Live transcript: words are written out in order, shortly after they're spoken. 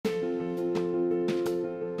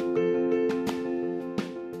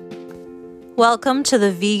Welcome to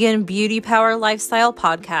the Vegan Beauty Power Lifestyle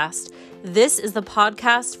Podcast. This is the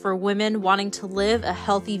podcast for women wanting to live a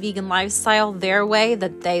healthy vegan lifestyle their way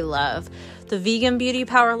that they love. The Vegan Beauty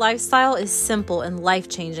Power Lifestyle is simple and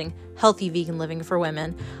life-changing, healthy vegan living for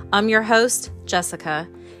women. I'm your host, Jessica.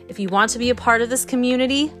 If you want to be a part of this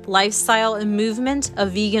community, lifestyle, and movement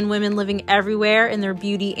of vegan women living everywhere in their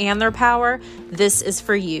beauty and their power, this is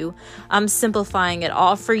for you. I'm simplifying it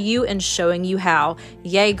all for you and showing you how.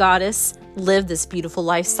 Yay, goddess, live this beautiful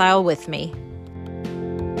lifestyle with me.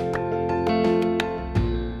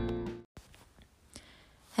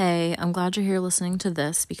 Hey, I'm glad you're here listening to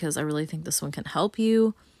this because I really think this one can help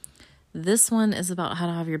you. This one is about how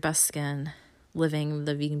to have your best skin living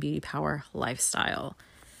the Vegan Beauty Power lifestyle.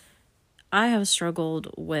 I have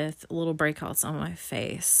struggled with little breakouts on my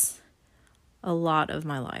face a lot of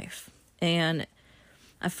my life, and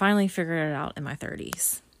I finally figured it out in my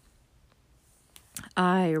 30s.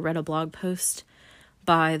 I read a blog post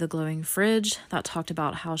by The Glowing Fridge that talked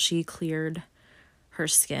about how she cleared her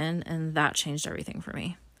skin, and that changed everything for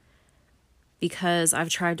me. Because I've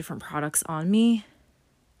tried different products on me,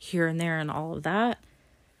 here and there and all of that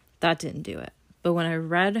didn't do it. But when I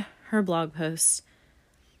read her blog post,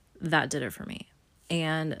 that did it for me.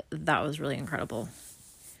 And that was really incredible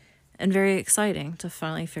and very exciting to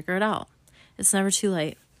finally figure it out. It's never too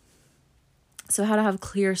late. So how to have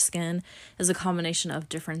clear skin is a combination of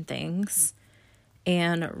different things.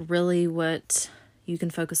 And really what you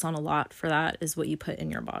can focus on a lot for that is what you put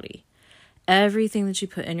in your body. Everything that you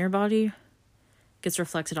put in your body gets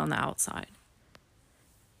reflected on the outside.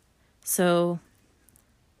 So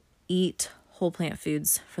eat whole plant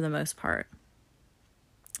foods for the most part.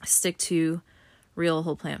 Stick to real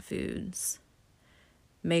whole plant foods.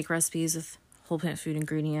 Make recipes with whole plant food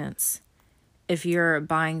ingredients. If you're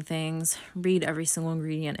buying things, read every single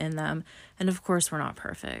ingredient in them. And of course, we're not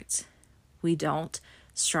perfect. We don't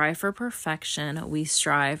strive for perfection. We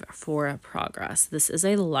strive for progress. This is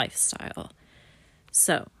a lifestyle.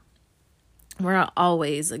 So we're not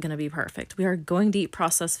always going to be perfect. We are going to eat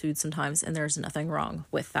processed food sometimes, and there's nothing wrong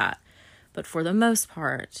with that. But for the most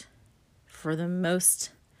part,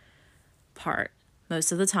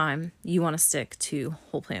 most of the time, you want to stick to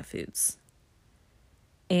whole plant foods.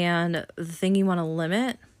 And the thing you want to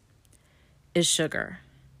limit is sugar.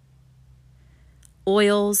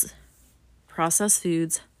 Oils, processed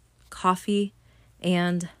foods, coffee,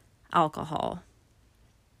 and alcohol.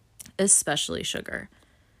 Especially sugar.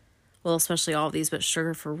 Well, especially all of these, but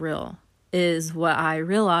sugar for real is what I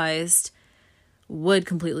realized would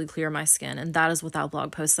completely clear my skin. And that is what that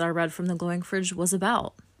blog post that I read from The Glowing Fridge was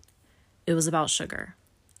about. It was about sugar.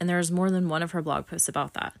 And there's more than one of her blog posts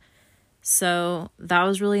about that. So that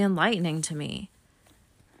was really enlightening to me.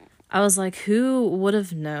 I was like, who would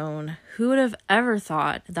have known? Who would have ever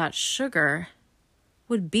thought that sugar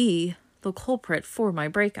would be the culprit for my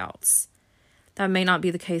breakouts? That may not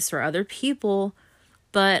be the case for other people,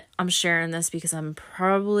 but I'm sharing this because I'm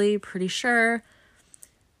probably pretty sure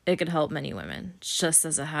it could help many women, just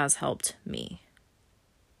as it has helped me.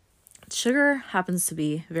 Sugar happens to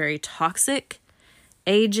be very toxic,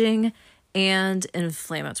 aging, and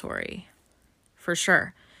inflammatory, for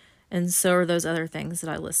sure. And so are those other things that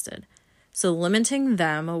I listed. So limiting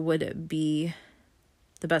them would be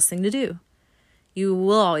the best thing to do. You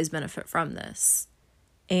will always benefit from this.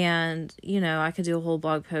 And, I could do a whole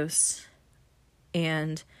blog post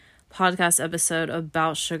and podcast episode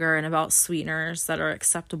about sugar and about sweeteners that are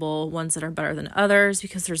acceptable, ones that are better than others,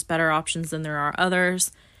 because there's better options than there are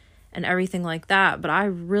others, and everything like that. But I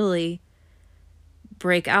really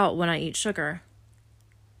break out when I eat sugar.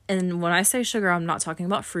 And when I say sugar, I'm not talking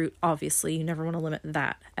about fruit. Obviously, you never want to limit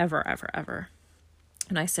that, ever, ever, ever.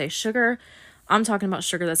 When I say sugar, I'm talking about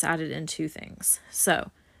sugar that's added in two things.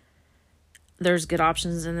 So there's good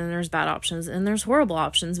options, and then there's bad options, and there's horrible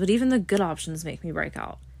options, but even the good options make me break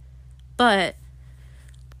out. But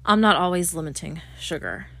I'm not always limiting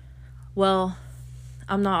sugar. Well,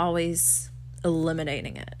 I'm not always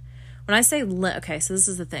eliminating it. When I say okay, so this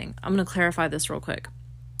is the thing. I'm going to clarify this real quick.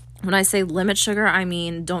 When I say limit sugar, I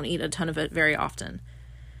mean don't eat a ton of it very often.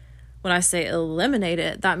 When I say eliminate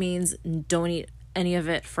it, that means don't eat any of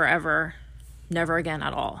it forever, never again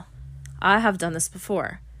at all. I have done this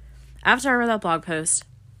before. After I read that blog post,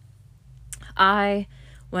 I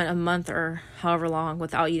went a month or however long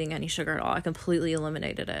without eating any sugar at all. I completely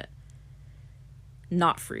eliminated it.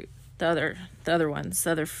 Not fruit. The other ones,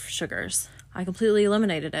 the other sugars. I completely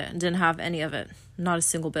eliminated it and didn't have any of it. Not a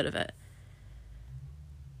single bit of it.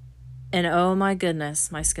 And oh my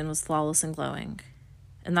goodness, my skin was flawless and glowing.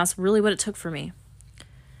 And that's really what it took for me.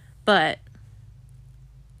 But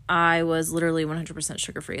I was literally 100%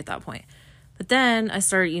 sugar-free at that point. But then I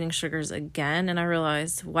started eating sugars again, and I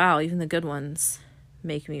realized, wow, even the good ones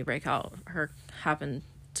make me break out or happen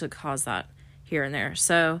to cause that here and there.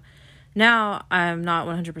 So now I'm not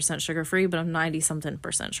 100% sugar free, but I'm 90 something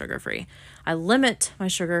percent sugar free. I limit my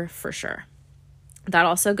sugar for sure. That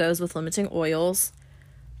also goes with limiting oils,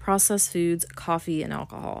 processed foods, coffee, and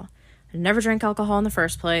alcohol. I never drank alcohol in the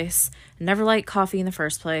first place. I never liked coffee in the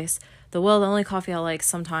first place. The only coffee I like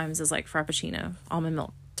sometimes is like Frappuccino, almond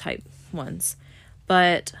milk type ones.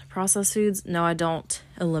 But processed foods, no, I don't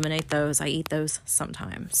eliminate those. I eat those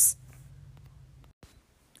sometimes.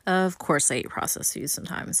 Of course I eat processed foods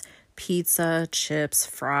sometimes. Pizza, chips,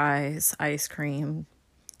 fries, ice cream,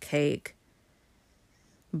 cake,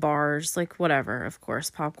 bars, like whatever, of course,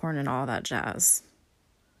 popcorn and all that jazz.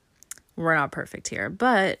 We're not perfect here,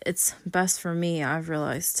 but it's best for me, I've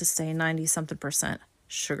realized, to stay 90 something percent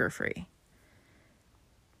sugar free.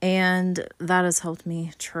 And that has helped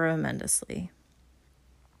me tremendously.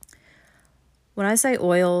 When I say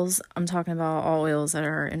oils, I'm talking about all oils that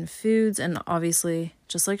are in foods, and obviously,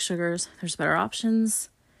 just like sugars, there's better options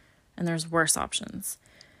and there's worse options.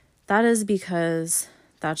 That is because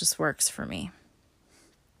that just works for me.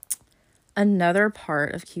 Another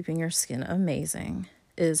part of keeping your skin amazing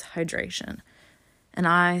is hydration. And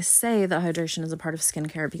I say that hydration is a part of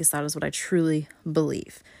skincare because that is what I truly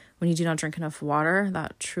believe. When you do not drink enough water,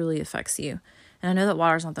 that truly affects you. And I know that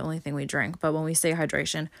water is not the only thing we drink, but when we say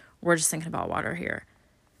hydration, we're just thinking about water here.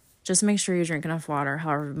 Just make sure you drink enough water,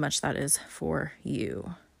 however much that is for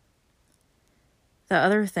you. The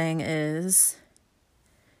other thing is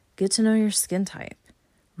get to know your skin type.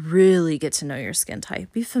 Really get to know your skin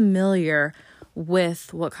type. Be familiar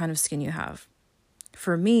with what kind of skin you have.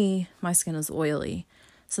 For me, my skin is oily,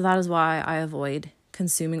 so that is why I avoid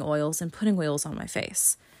consuming oils and putting oils on my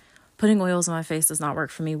face. Putting oils on my face does not work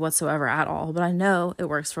for me whatsoever at all, but I know it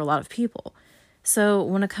works for a lot of people. So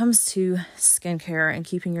when it comes to skincare and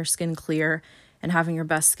keeping your skin clear and having your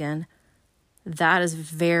best skin, that is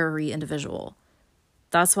very individual.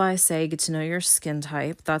 That's why I say get to know your skin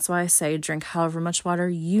type. That's why I say drink however much water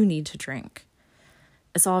you need to drink.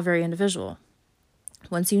 It's all very individual.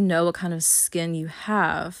 Once you know what kind of skin you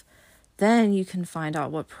have, then you can find out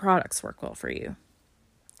what products work well for you.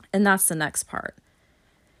 And that's the next part.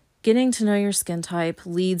 Getting to know your skin type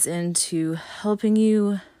leads into helping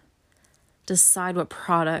you decide what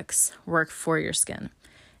products work for your skin.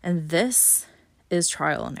 And this is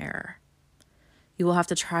trial and error. You will have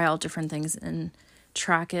to try out different things and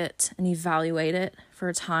track it and evaluate it for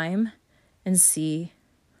a time and see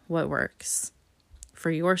what works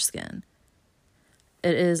for your skin.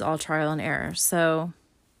 It is all trial and error. So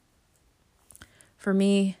for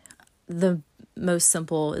me, the most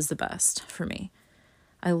simple is the best for me.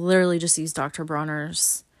 I literally just use Dr.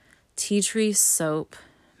 Bronner's tea tree soap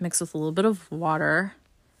mixed with a little bit of water.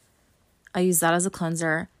 I use that as a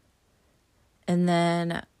cleanser. And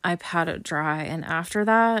then I pat it dry. And after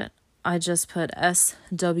that, I just put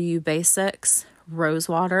SW Basics rose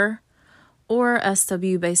water or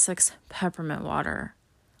SW Basics peppermint water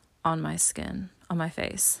on my skin, on my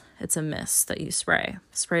face. It's a mist that you spray.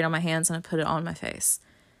 Spray it on my hands and I put it on my face.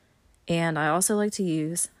 And I also like to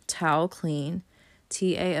use Tao Clean,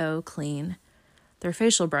 TAO Clean. They're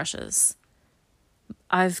facial brushes.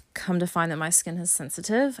 I've come to find that my skin is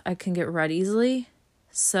sensitive. I can get red easily.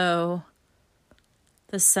 So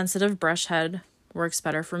the sensitive brush head works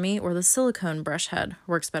better for me, or the silicone brush head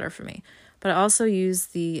works better for me. But I also use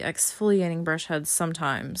the exfoliating brush head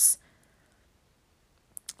sometimes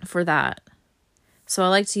for that. So I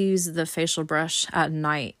like to use the facial brush at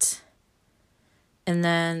night. And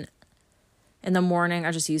then in the morning,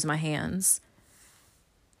 I just use my hands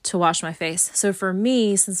to wash my face. So for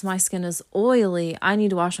me, since my skin is oily, I need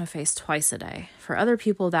to wash my face twice a day. For other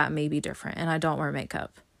people, that may be different, and I don't wear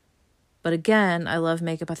makeup. But again, I love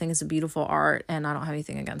makeup. I think it's a beautiful art, and I don't have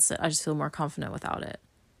anything against it. I just feel more confident without it.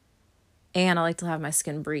 And I like to have my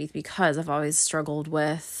skin breathe because I've always struggled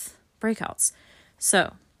with breakouts.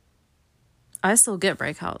 So I still get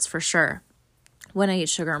breakouts for sure. When I eat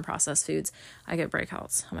sugar and processed foods, I get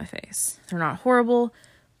breakouts on my face. They're not horrible,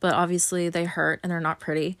 but obviously they hurt and they're not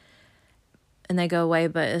pretty. And they go away,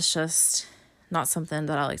 but it's just not something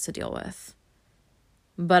that I like to deal with.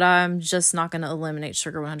 But I'm just not going to eliminate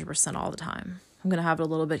sugar 100% all the time. I'm going to have it a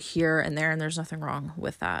little bit here and there, and there's nothing wrong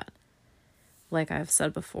with that. Like I've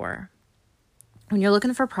said before. When you're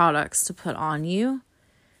looking for products to put on you,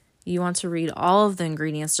 you want to read all of the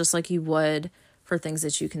ingredients just like you would for things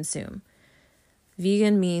that you consume.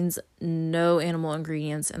 Vegan means no animal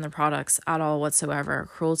ingredients in the products at all whatsoever.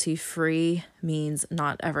 Cruelty-free means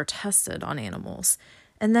not ever tested on animals.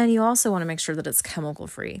 And then you also want to make sure that it's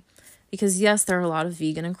chemical-free, Because yes, there are a lot of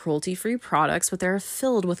vegan and cruelty-free products, but they're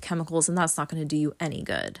filled with chemicals, and that's not going to do you any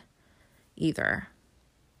good either.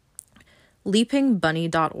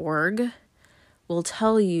 Leapingbunny.org will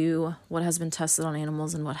tell you what has been tested on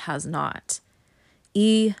animals and what has not.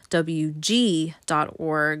 EWG.org,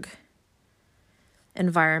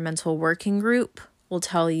 Environmental Working Group, will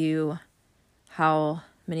tell you how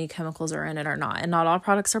many chemicals are in it or not. And not all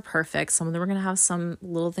products are perfect. Some of them are going to have some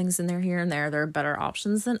little things in there here and there. There are better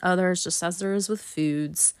options than others, just as there is with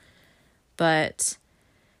foods. But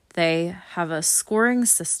they have a scoring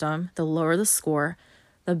system. The lower the score,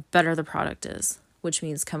 the better the product is, which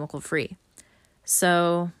means chemical free.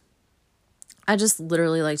 So I just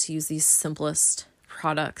literally like to use these simplest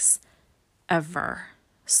products ever.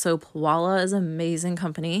 Soapwalla is an amazing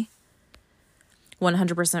company.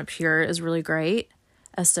 100% Pure is really great.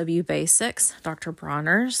 SW Basics, Dr.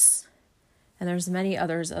 Bronner's, and there's many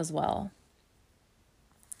others as well.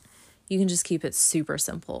 You can just keep it super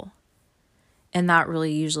simple. And that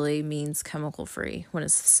really usually means chemical free when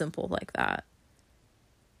it's simple like that.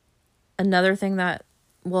 Another thing that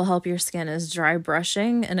will help your skin is dry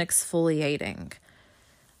brushing and exfoliating.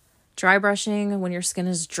 Dry brushing, when your skin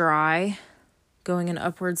is dry, going in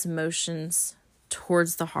upwards motions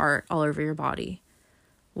towards the heart all over your body,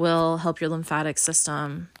 will help your lymphatic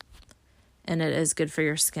system, and it is good for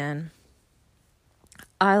your skin.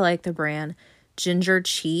 I like the brand Ginger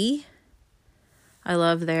Chi. I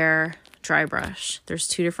love their dry brush. There's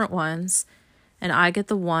 2 different ones, and I get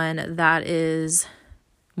the one that is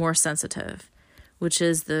more sensitive, which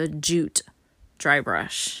is the Jute dry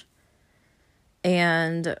brush.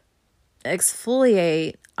 And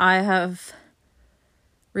exfoliate, I have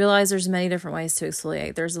realized there's many different ways to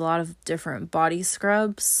exfoliate. There's a lot of different body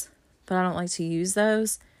scrubs, but I don't like to use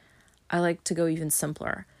those. I like to go even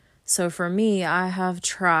simpler. So for me, I have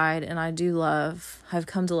tried, and I've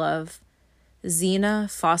come to love Xena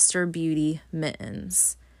Foster Beauty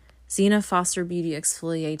Mittens. Xena Foster Beauty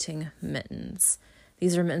Exfoliating Mittens.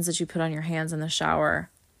 These are mittens that you put on your hands in the shower,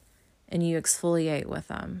 and you exfoliate with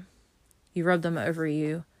them. You rub them over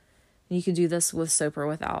you, and you can do this with soap or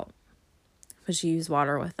without. But you use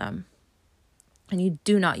water with them, and you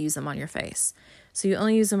do not use them on your face. So you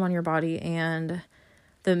only use them on your body, and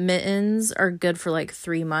the mittens are good for like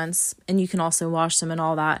 3 months, and you can also wash them and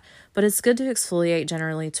all that, but it's good to exfoliate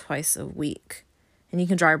generally twice a week, and you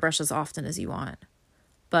can dry brush as often as you want,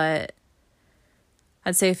 but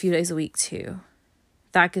I'd say a few days a week too.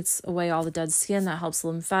 That gets away all the dead skin, that helps the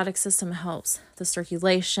lymphatic system, helps the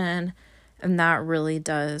circulation, and that really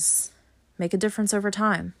does make a difference over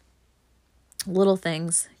time. Little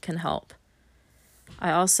things can help.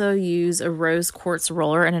 I also use a rose quartz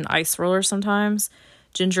roller and an ice roller sometimes.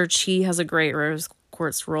 Ginger Chi has a great rose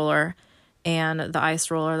quartz roller, and the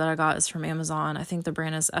ice roller that I got is from Amazon. I think the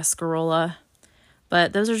brand is Escarola.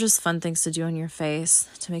 But those are just fun things to do on your face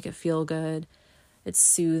to make it feel good. It's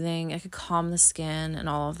soothing. It could calm the skin and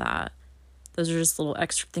all of that. Those are just little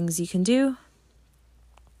extra things you can do.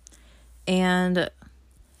 And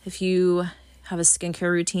if you have a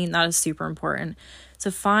skincare routine, that is super important.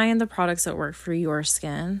 So find the products that work for your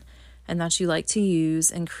skin and that you like to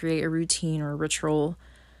use, and create a routine or a ritual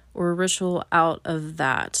out of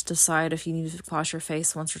that. Decide if you need to wash your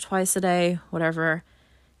face once or twice a day, whatever.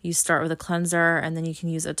 You start with a cleanser, and then you can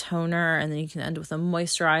use a toner, and then you can end with a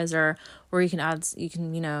moisturizer, or you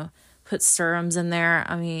can put serums in there.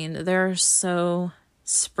 I mean, there are so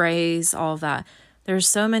sprays, all of that. There's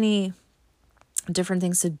so many different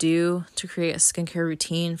things to do to create a skincare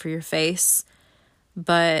routine for your face,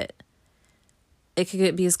 but it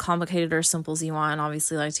could be as complicated or simple as you want, and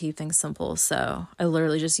obviously I like to keep things simple, so I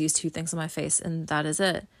literally just use 2 things on my face, and that is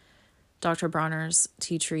it. Dr. Bronner's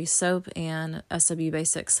Tea Tree Soap and SW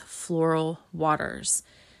Basics Floral Waters.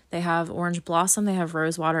 They have orange blossom, they have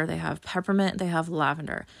rose water, they have peppermint, they have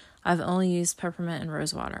lavender. I've only used peppermint and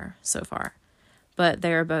rose water so far, but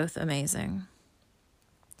they are both amazing.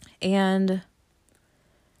 And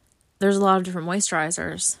there's a lot of different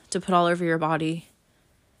moisturizers to put all over your body.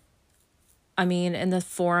 I mean, in the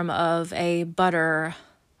form of a butter,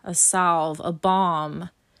 a salve, a balm,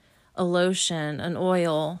 a lotion, an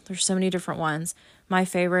oil. There's so many different ones. My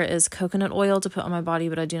favorite is coconut oil to put on my body,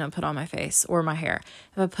 but I do not put on my face or my hair.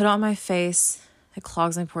 If I put it on my face, it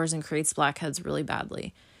clogs my pores and creates blackheads really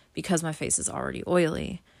badly because my face is already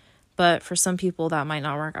oily. But for some people that might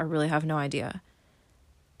not work. I really have no idea.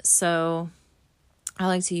 So I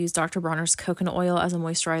like to use Dr. Bronner's coconut oil as a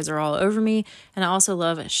moisturizer all over me, and I also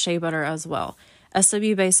love shea butter as well.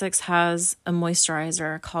 SW Basics has a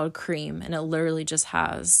moisturizer called Cream, and it literally just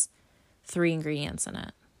has 3 ingredients in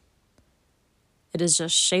it. It is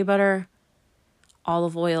just shea butter,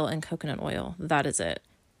 olive oil, and coconut oil. That is it.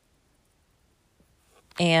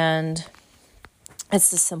 And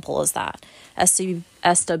it's as simple as that.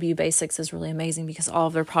 SW Basics is really amazing because all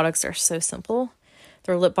of their products are so simple.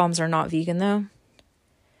 Their lip balms are not vegan though.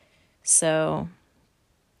 So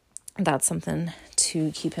that's something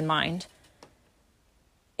to keep in mind.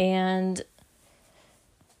 And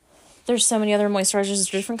there's so many other moisturizers,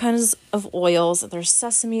 different kinds of oils. There's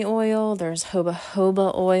sesame oil, there's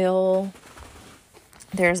jojoba oil,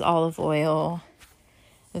 there's olive oil,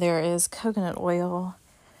 there is coconut oil,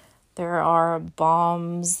 there are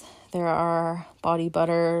balms, there are body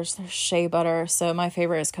butters, there's shea butter. So my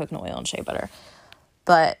favorite is coconut oil and shea butter.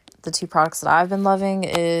 But the two products that I've been loving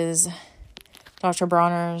is Dr.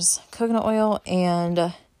 Bronner's coconut oil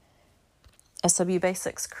and SW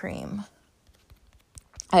Basics cream.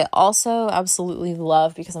 I also absolutely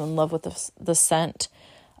love, because I'm in love with the scent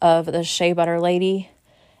of the Shea Butter Lady.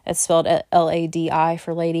 It's spelled Ladi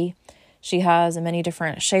for lady. She has many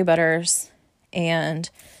different shea butters and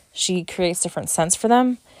she creates different scents for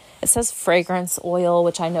them. It says fragrance oil,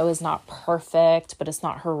 which I know is not perfect, but it's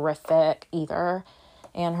not horrific either.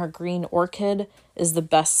 And her green orchid is the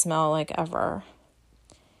best smell ever.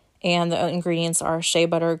 And the ingredients are shea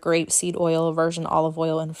butter, grapeseed oil, virgin olive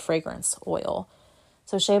oil, and fragrance oil.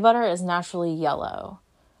 So shea butter is naturally yellow.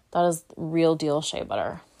 That is real deal shea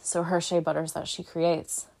butter. So her shea butters that she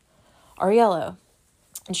creates are yellow.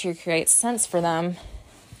 And she creates scents for them,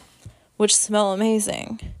 which smell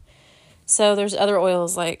amazing. So there's other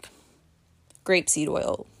oils like grapeseed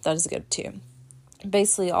oil. That is good too.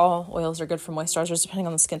 Basically, all oils are good for moisturizers depending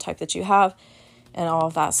on the skin type that you have and all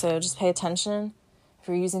of that. So just pay attention if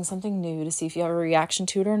you're using something new to see if you have a reaction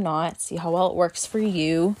to it or not. See how well it works for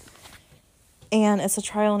you. And it's a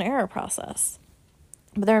trial and error process.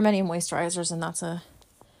 But there are many moisturizers, and that's a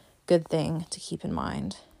good thing to keep in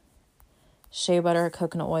mind. Shea butter,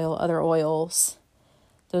 coconut oil, other oils.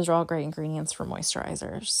 Those are all great ingredients for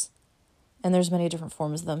moisturizers. And there's many different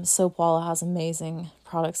forms of them. Soapwalla has amazing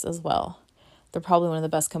products as well. They're probably one of the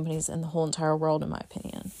best companies in the whole entire world, in my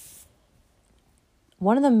opinion.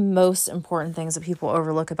 One of the most important things that people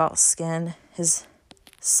overlook about skin is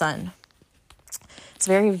sun. It's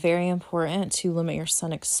very, very important to limit your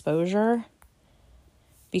sun exposure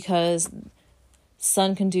because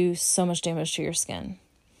sun can do so much damage to your skin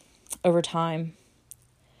over time.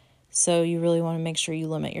 So you really want to make sure you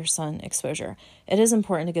limit your sun exposure. It is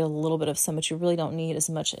important to get a little bit of sun, but you really don't need as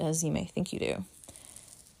much as you may think you do.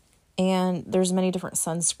 And there's many different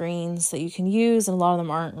sunscreens that you can use, and a lot of them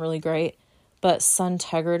aren't really great. But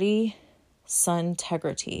Suntegrity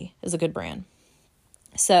is a good brand.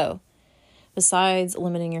 So, besides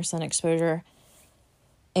limiting your sun exposure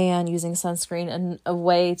and using sunscreen, and a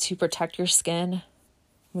way to protect your skin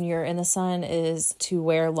when you're in the sun is to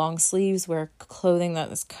wear long sleeves, wear clothing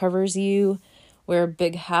that covers you, wear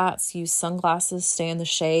big hats, use sunglasses, stay in the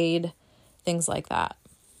shade, things like that.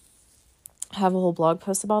 I have a whole blog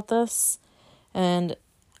post about this, and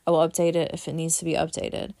I will update it if it needs to be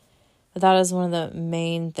updated. But that is one of the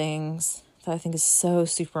main things that I think is so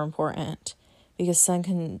super important, because sun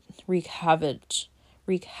can wreak havoc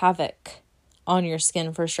on your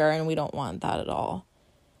skin for sure, and we don't want that at all.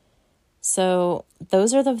 So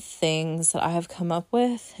those are the things that I have come up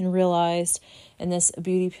with and realized in this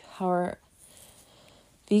vegan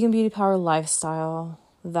beauty power lifestyle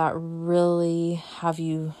that really have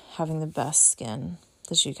you having the best skin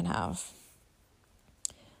that you can have.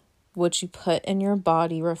 What you put in your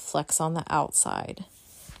body reflects on the outside.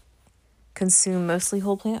 Consume mostly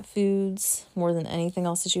whole plant foods more than anything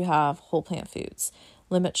else that you have, whole plant foods.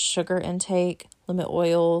 Limit sugar intake, limit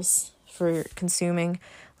oils for consuming,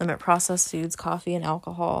 limit processed foods, coffee and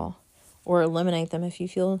alcohol, or eliminate them if you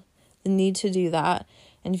feel the need to do that.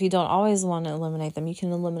 And if you don't always want to eliminate them, you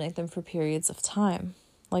can eliminate them for periods of time,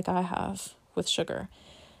 like I have with sugar.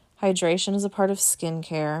 Hydration is a part of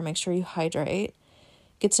skincare. Make sure you hydrate.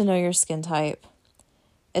 Get to know your skin type.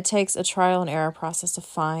 It takes a trial and error process to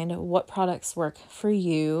find what products work for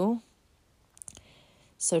you.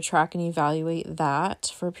 So track and evaluate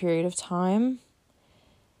that for a period of time.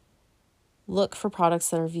 Look for products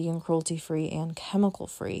that are vegan, cruelty-free, and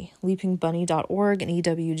chemical-free. LeapingBunny.org and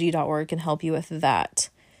EWG.org can help you with that.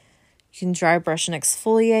 You can dry brush and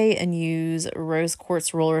exfoliate and use rose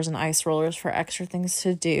quartz rollers and ice rollers for extra things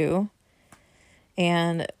to do.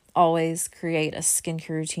 And always create a skincare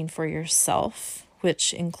routine for yourself,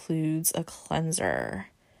 which includes a cleanser.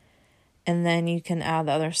 And then you can add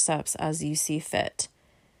the other steps as you see fit.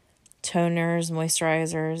 Toners,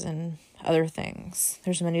 moisturizers, and other things.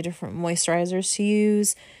 There's many different moisturizers to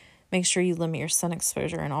use. Make sure you limit your sun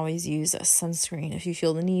exposure and always use a sunscreen if you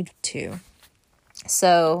feel the need to.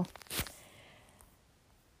 So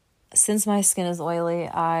since my skin is oily,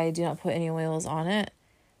 I do not put any oils on it,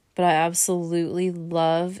 but I absolutely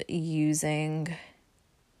love using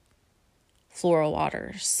floral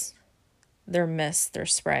waters. Their mists, their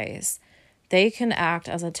sprays. They can act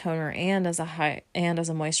as a toner and as a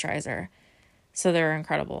moisturizer. So they're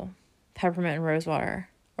incredible. Peppermint and rose water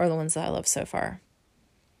are the ones that I love so far,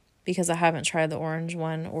 because I haven't tried the orange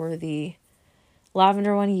one or the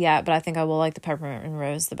lavender one yet, but I think I will like the peppermint and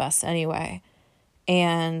rose the best anyway.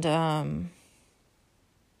 And,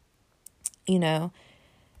 you know,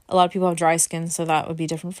 a lot of people have dry skin, so that would be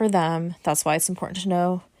different for them. That's why it's important to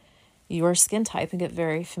know your skin type and get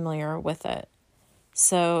very familiar with it.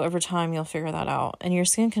 So over time, you'll figure that out. And your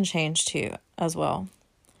skin can change too, as well.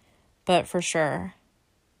 But for sure,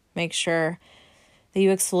 make sure that you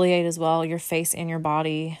exfoliate as well, your face and your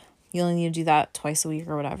body. You only need to do that twice a week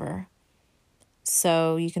or whatever.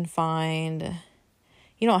 So you can find,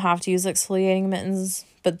 you don't have to use exfoliating mittens,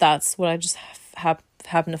 but that's what I just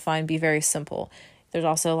happen to find be very simple. There's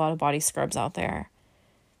also a lot of body scrubs out there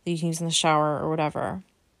that you can use in the shower or whatever.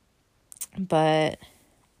 But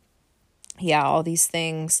yeah, all these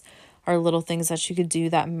things are little things that you could do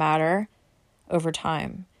that matter over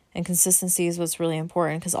time. And consistency is what's really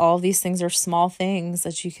important, because all of these things are small things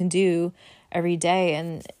that you can do every day.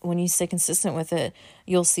 And when you stay consistent with it,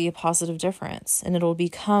 you'll see a positive difference, and it'll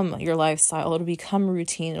become your lifestyle. It'll become a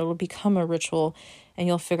routine. It'll become a ritual, and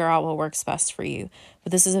you'll figure out what works best for you.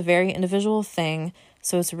 But this is a very individual thing.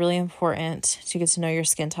 So it's really important to get to know your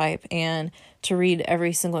skin type and to read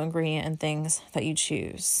every single ingredient and things that you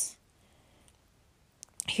choose.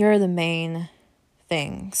 Here are the main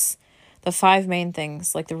things. The 5 main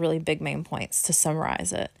things, like the really big main points to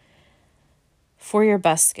summarize it. For your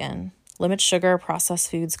best skin, limit sugar,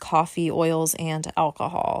 processed foods, coffee, oils, and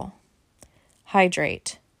alcohol.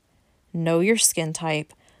 Hydrate. Know your skin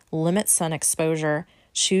type, limit sun exposure,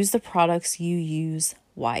 choose the products you use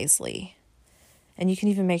wisely. And you can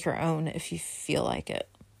even make your own if you feel like it.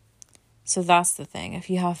 So that's the thing. If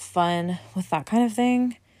you have fun with that kind of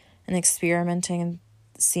thing and experimenting and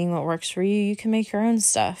seeing what works for you, you can make your own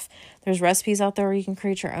stuff. There's recipes out there where you can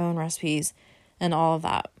create your own recipes and all of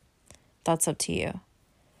that. That's up to you.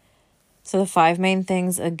 So the 5 main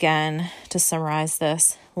things, again, to summarize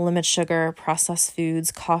this: limit sugar, processed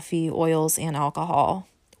foods, coffee, oils, and alcohol,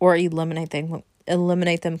 or eliminate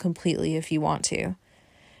them completely if you want to.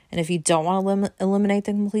 And if you don't want to eliminate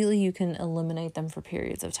them completely, you can eliminate them for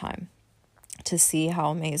periods of time to see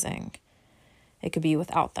how amazing it could be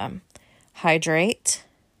without them. Hydrate.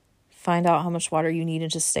 Find out how much water you need and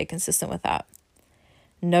just stay consistent with that.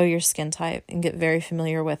 Know your skin type and get very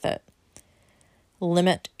familiar with it.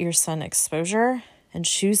 Limit your sun exposure and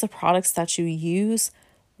choose the products that you use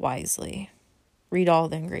wisely. Read all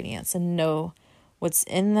the ingredients and know what's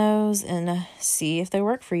in those and see if they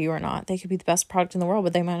work for you or not. They could be the best product in the world,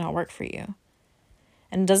 but they might not work for you.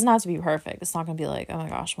 And it doesn't have to be perfect. It's not going to be like, oh my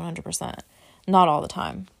gosh, 100%. Not all the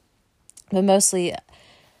time. But mostly,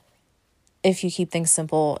 if you keep things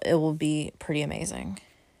simple, it will be pretty amazing.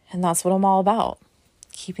 And that's what I'm all about.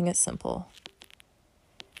 Keeping it simple.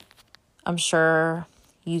 I'm sure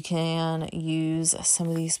you can use some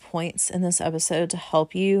of these points in this episode to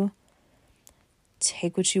help you.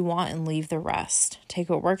 Take what you want and leave the rest. Take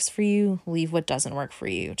what works for you, leave what doesn't work for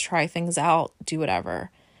you. Try things out, do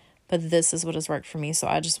whatever. But this is what has worked for me, so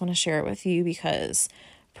I just want to share it with you because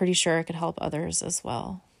I'm pretty sure it could help others as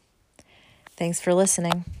well. Thanks for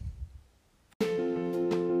listening.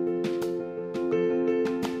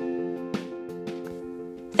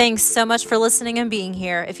 Thanks so much for listening and being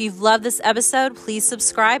here. If you've loved this episode, please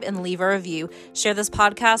subscribe and leave a review. Share this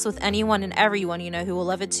podcast with anyone and everyone you know who will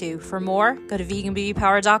love it too. For more, go to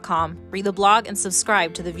veganbeautypower.com, read the blog, and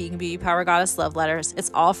subscribe to the Vegan Beauty Power Goddess Love Letters. It's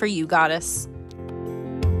all for you, Goddess.